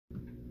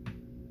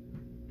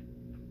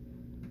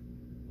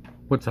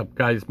What's up,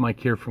 guys? Mike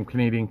here from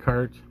Canadian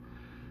Cards.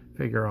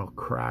 Figure I'll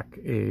crack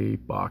a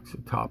box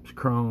of Topps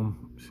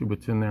Chrome, see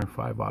what's in there.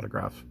 5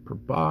 autographs per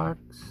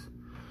box.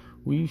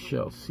 We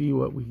shall see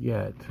what we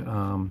get.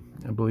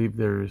 I believe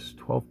there's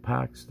 12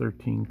 packs,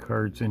 13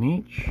 cards in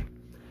each.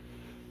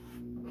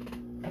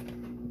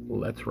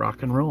 Let's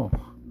rock and roll.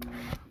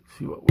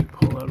 See what we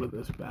pull out of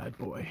this bad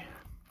boy.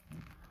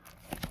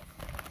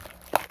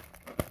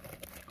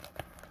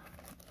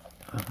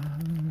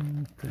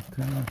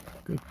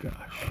 Good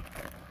gosh.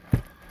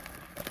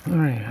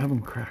 Alright, I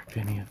haven't cracked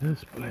any of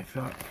this, but I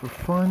thought for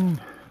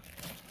fun,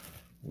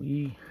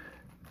 we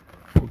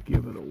will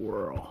give it a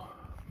whirl.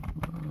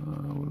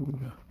 What do we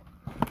got?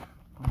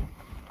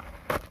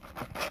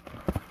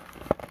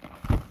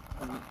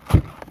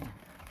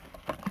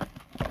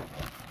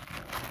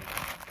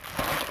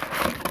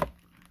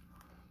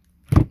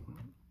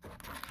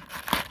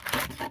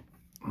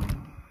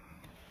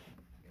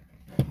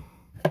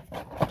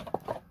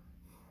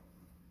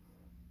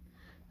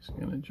 Just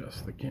gonna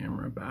adjust the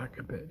camera back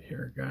a bit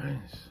here,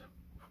 guys.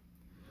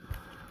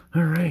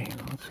 All right,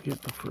 let's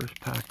get the first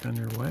pack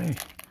underway.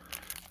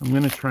 I'm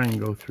gonna try and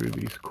go through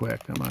these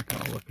quick. I'm not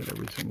gonna look at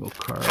every single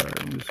card.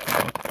 I'm just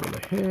gonna look for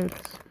the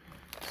hits,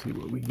 see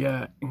what we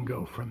get, and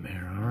go from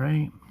there. All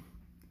right.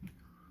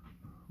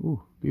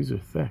 Ooh, these are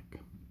thick.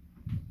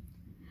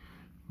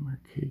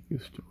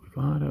 Markakis, Joey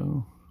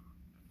Votto,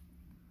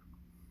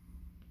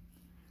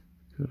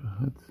 Dakota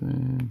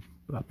Hudson,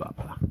 blah blah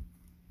blah.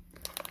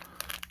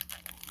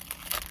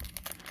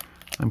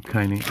 I'm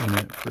kind of in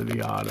it for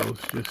the autos,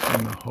 just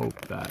in the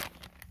hope that,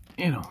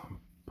 you know,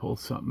 pull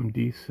something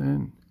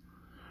decent.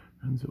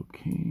 Renzo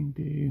Kane,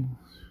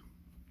 Daves,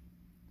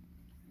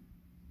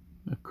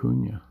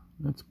 Acuna,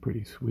 that's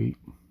pretty sweet.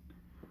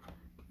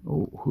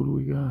 Oh, who do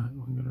we got?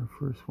 We got our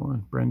first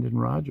one, Brendan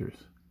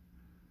Rodgers.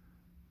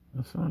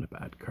 That's not a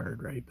bad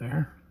card right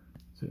there.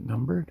 Is it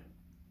numbered?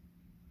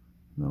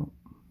 No.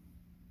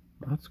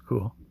 That's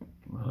cool.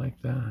 I like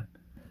that.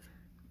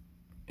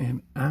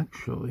 And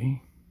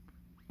actually,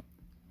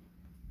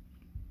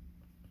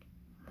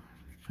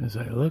 as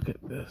I look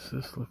at this,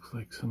 this looks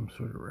like some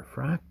sort of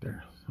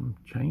refractor, some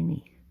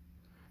shiny.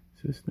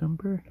 Is this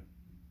numbered?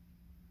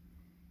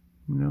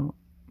 No,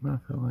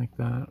 nothing like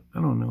that. I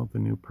don't know the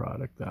new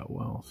product that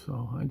well,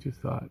 so I just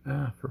thought,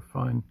 for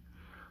fun.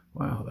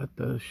 Wow, that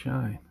does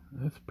shine.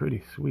 That's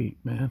pretty sweet,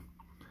 man.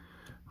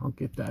 I'll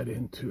get that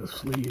into a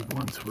sleeve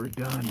once we're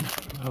done.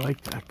 I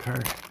like that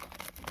card.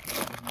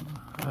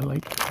 I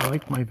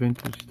like my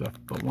vintage stuff,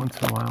 but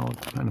once in a while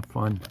it's kind of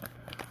fun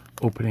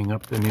opening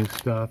up the new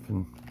stuff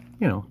and,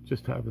 you know,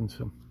 just having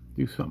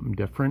do something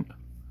different.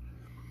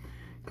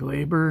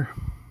 Glaber,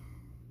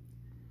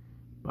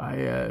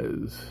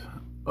 Baez.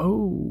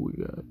 Oh, we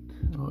got,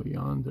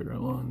 Yonder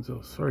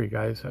Alonso. Sorry,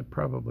 guys, I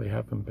probably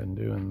haven't been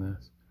doing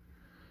this.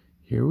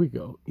 Here we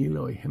go.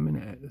 Eloy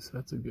Jimenez.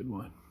 That's a good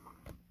one.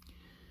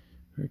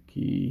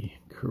 Ricky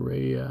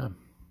Correa,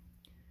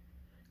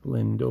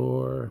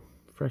 Lindor,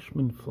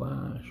 Freshman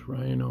Flash,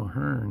 Ryan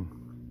O'Hearn.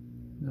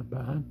 Not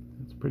bad.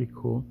 That's pretty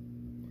cool.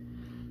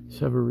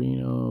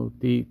 Severino,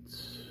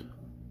 Dietz,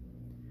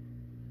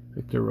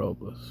 Victor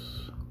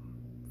Robles,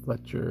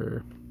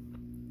 Fletcher,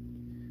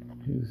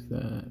 who's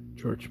that?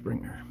 George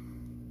Springer.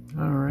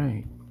 All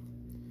right.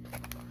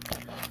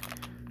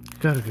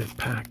 Got a good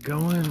pack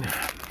going.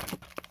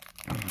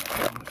 I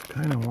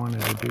kind of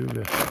wanted to do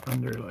this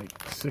under like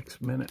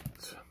 6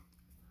 minutes.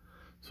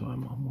 So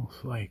I'm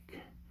almost like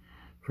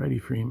Freddie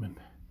Freeman.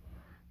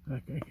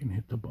 That guy can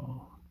hit the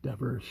ball.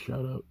 Devers,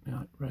 shout out,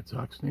 not Red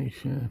Sox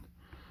Nation.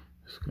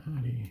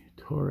 Scotty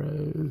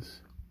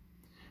Torres,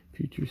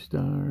 Future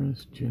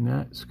Stars,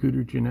 Jeanette,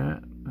 Scooter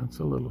Jeanette, that's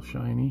a little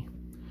shiny.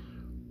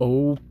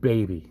 Oh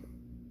baby,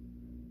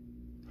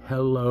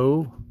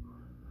 hello.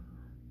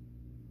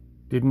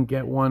 Didn't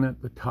get one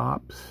at the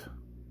Topps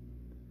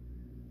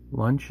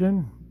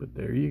luncheon, but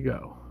there you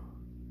go.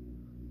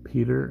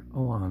 Peter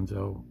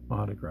Alonso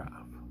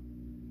autograph.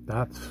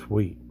 That's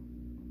sweet.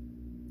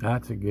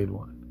 That's a good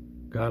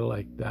one. Gotta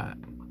like that.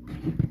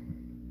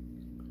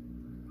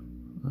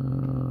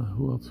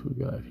 Who else we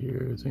got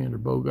here?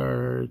 Xander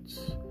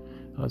Bogaerts,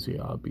 Ozzie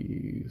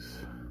Albies,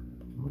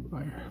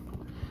 McGuire.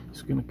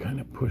 Just gonna kind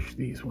of push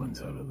these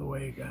ones out of the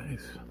way,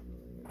 guys.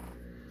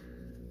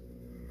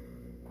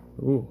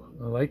 Ooh,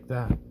 I like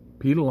that.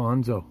 Pete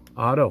Alonso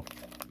auto.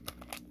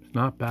 It's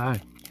not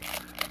bad.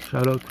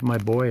 Shout out to my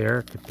boy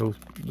Eric at those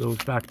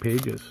back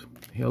pages.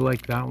 He'll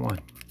like that one.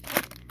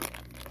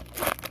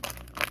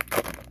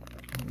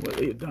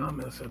 Willie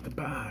Adames at the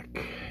back.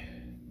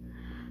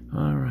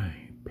 All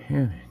right,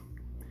 Penning,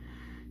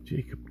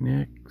 Jacob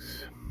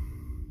Nix,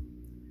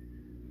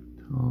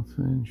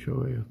 Tolson,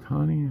 Shohei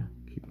Ohtani,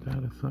 keep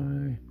that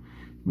aside.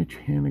 Mitch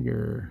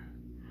Haniger,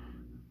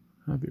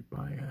 Javier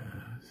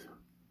Baez,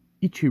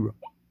 Ichiro.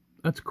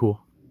 That's cool.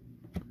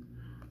 I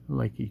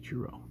like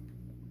Ichiro.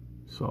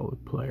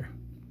 Solid player.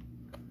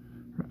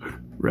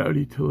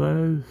 Rowdy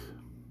Tellez.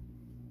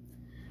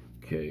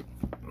 Okay,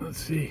 let's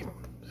see.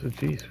 So,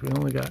 geez, we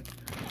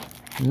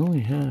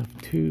only have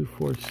 2,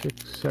 4,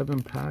 6,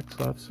 7 packs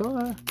left.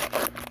 So,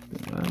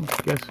 I'm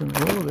guessing,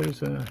 oh,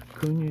 there's a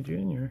Acuna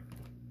Jr.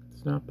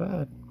 It's not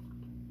bad.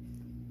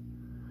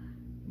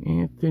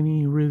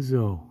 Anthony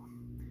Rizzo,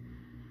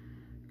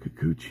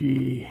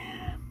 Kikuchi,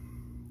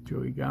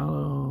 Joey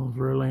Gallo,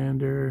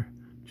 Verlander,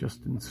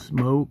 Justin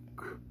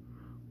Smoke.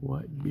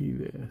 What be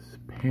this?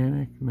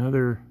 Panic.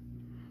 Another,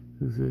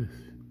 who's this?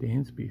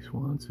 Dansby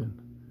Swanson.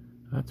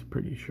 That's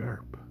pretty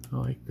sharp. I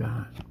like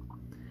that.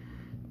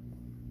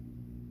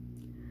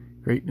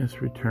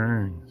 Greatness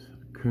Returns.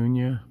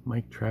 Acuna,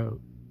 Mike Trout.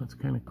 That's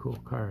kind of cool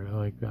card. I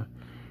like that.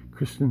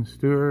 Kristen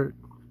Stewart,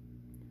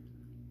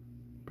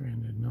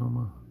 Brandon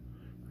Noma,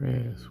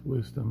 Reyes,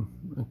 Wisdom,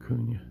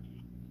 Acuna.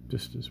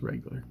 Just his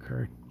regular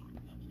card.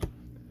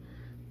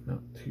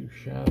 Not too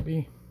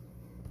shabby.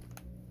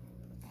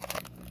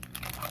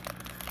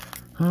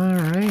 All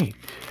right.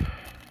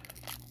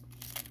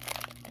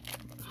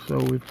 So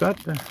we've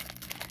got the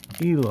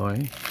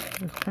Eloy.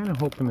 I was kind of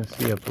hoping to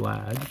see a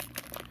Vlad.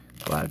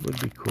 Vlad would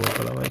be cool,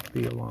 but I like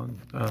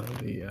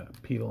the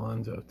Pete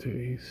Alonso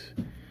too.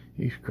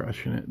 He's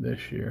crushing it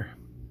this year.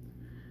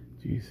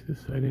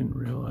 Jesus, I didn't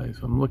realize.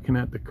 I'm looking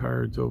at the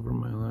cards over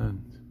my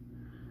lens.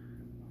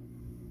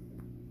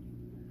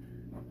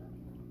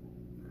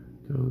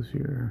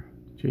 Dozier,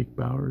 Jake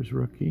Bauers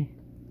rookie.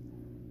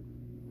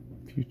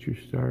 Future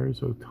Stars,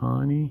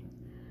 Ohtani.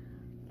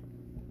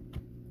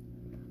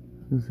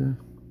 Who's this?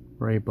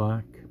 Ray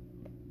Black.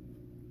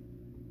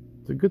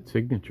 It's a good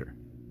signature.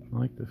 I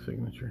like the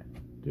signature.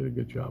 Did a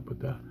good job with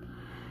that.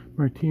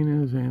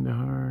 Martinez,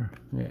 Andahar.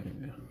 Yeah,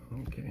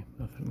 okay.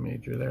 Nothing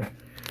major there.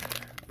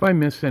 If I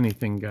miss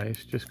anything,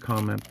 guys, just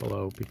comment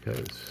below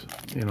because,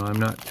 you know, I'm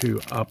not too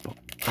up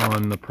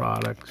on the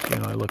products. You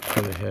know, I look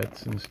for the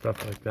hits and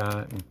stuff like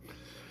that. And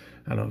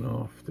I don't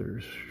know if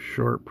there's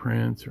short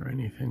prints or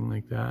anything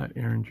like that.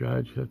 Aaron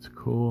Judge, that's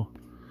cool.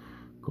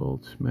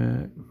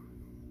 Goldsmith.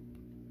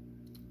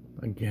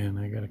 Again,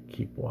 I gotta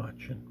keep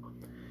watching.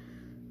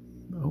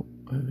 Oh,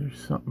 there's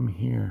something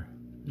here.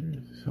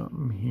 There's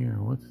something here.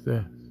 What's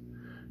this?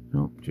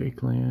 Nope,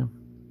 Jake Lamb.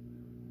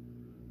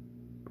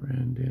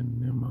 Brandon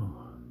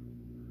Nimmo.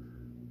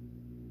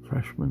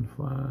 Freshman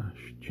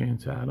Flash.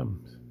 Chance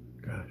Adams.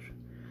 Gosh.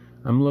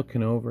 I'm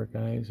looking over,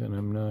 guys, and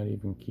I'm not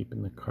even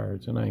keeping the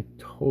cards, and I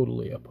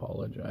totally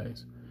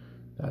apologize.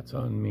 That's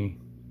on me.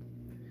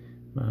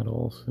 Matt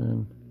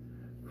Olson.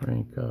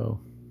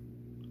 Franco.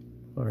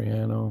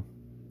 Laureano.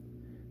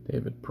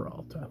 David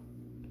Peralta.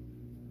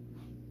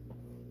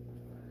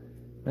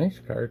 Nice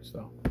cards,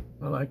 though.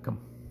 I like them.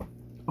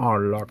 I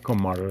like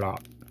them a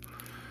lot.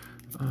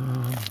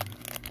 I'm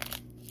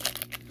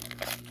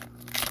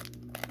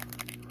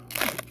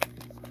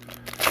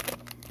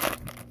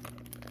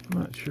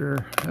not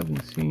sure. I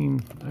haven't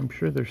seen. I'm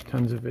sure there's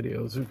tons of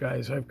videos of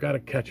guys. I've got to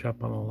catch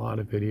up on a lot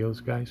of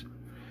videos, guys.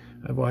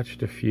 I've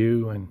watched a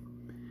few and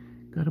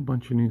got a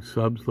bunch of new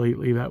subs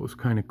lately. That was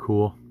kind of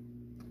cool.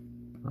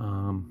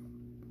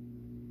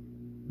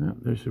 Yeah,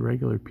 there's the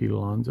regular Pete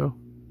Alonso.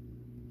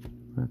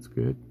 That's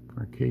good.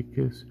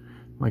 Markakis.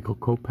 Michael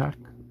Kopech.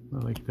 I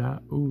like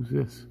that. Who's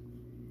this?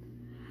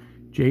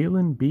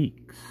 Jalen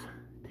Beeks.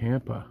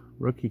 Tampa.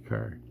 Rookie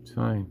card.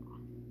 Sign.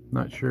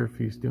 Not sure if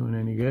he's doing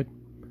any good.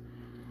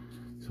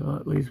 So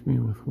that leaves me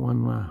with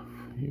one left.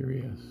 Here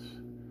he is.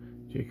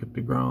 Jacob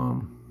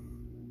deGrom.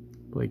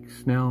 Blake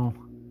Snell.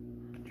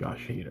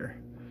 Josh Hader.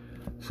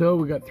 So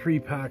we got 3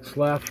 packs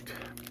left.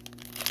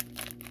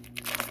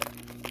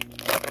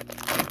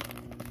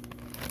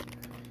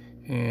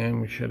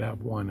 And we should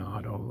have 1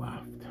 auto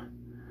left.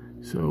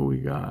 So we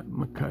got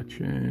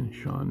McCutchen,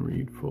 Sean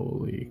Reed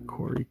Foley,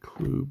 Corey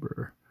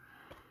Kluber,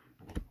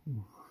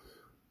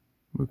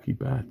 Mookie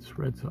Betts,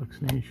 Red Sox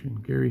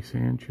Nation, Gary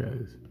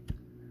Sanchez,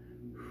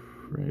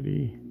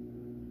 Freddie,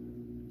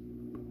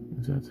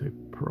 does that say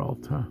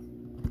Peralta?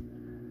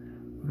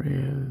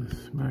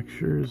 Reyes, Max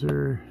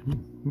Scherzer,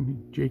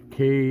 Jake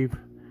Cave,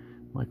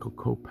 Michael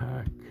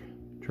Kopech,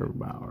 Trevor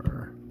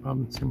Bauer,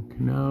 Robinson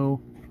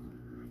Cano.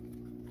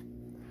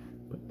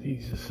 Put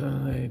these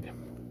aside.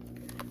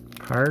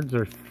 Cards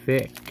are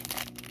thick.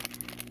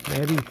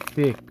 Very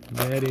thick.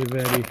 Very,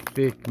 very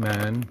thick,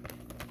 man.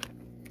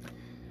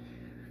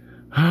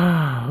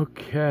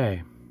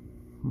 Okay.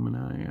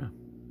 Manaya.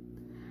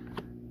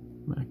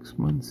 Max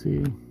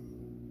Muncy.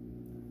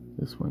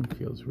 This one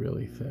feels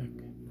really thick.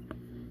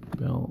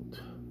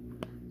 Belt.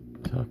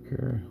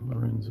 Tucker.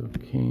 Lorenzo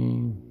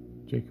Cain.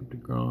 Jacob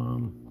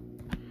deGrom.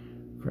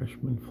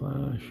 Freshman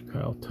Flash.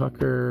 Kyle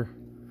Tucker.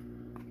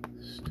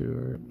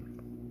 Stewart.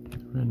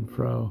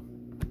 Renfro.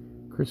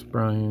 Chris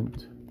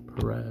Bryant.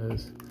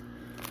 Perez.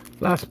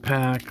 Last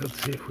pack.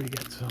 Let's see if we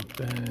get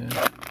something.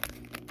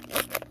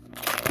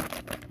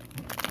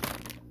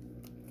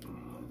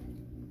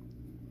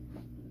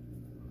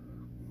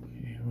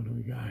 Okay, what do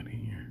we got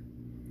here?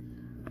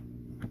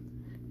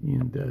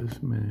 Ian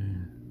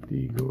Desmond.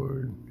 D.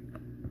 Gordon.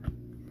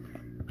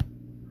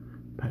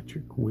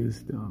 Patrick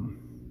Wisdom.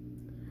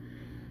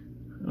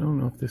 I don't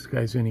know if this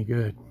guy's any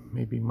good.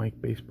 Maybe Mike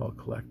Baseball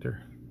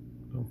Collector.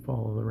 Don't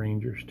follow the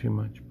Rangers too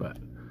much, but...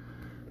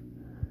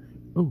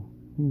 Oh,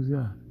 who's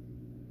that?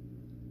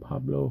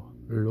 Pablo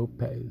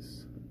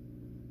Lopez.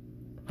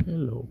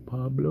 Hello,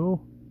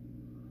 Pablo.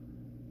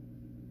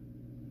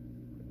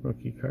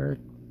 Rookie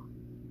card.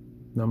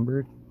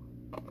 Numbered.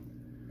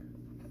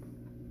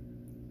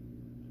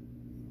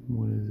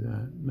 What is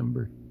that?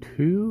 Number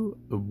 2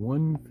 of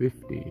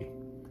 150.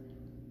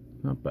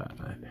 Not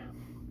bad.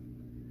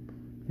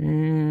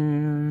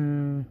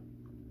 And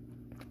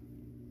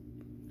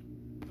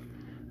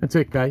that's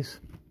it, guys.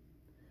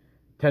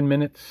 10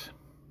 minutes.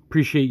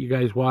 Appreciate you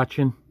guys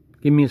watching.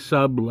 Give me a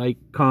sub, like,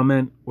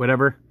 comment,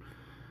 whatever.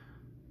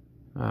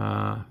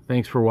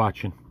 Thanks for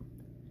watching.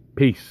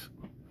 Peace.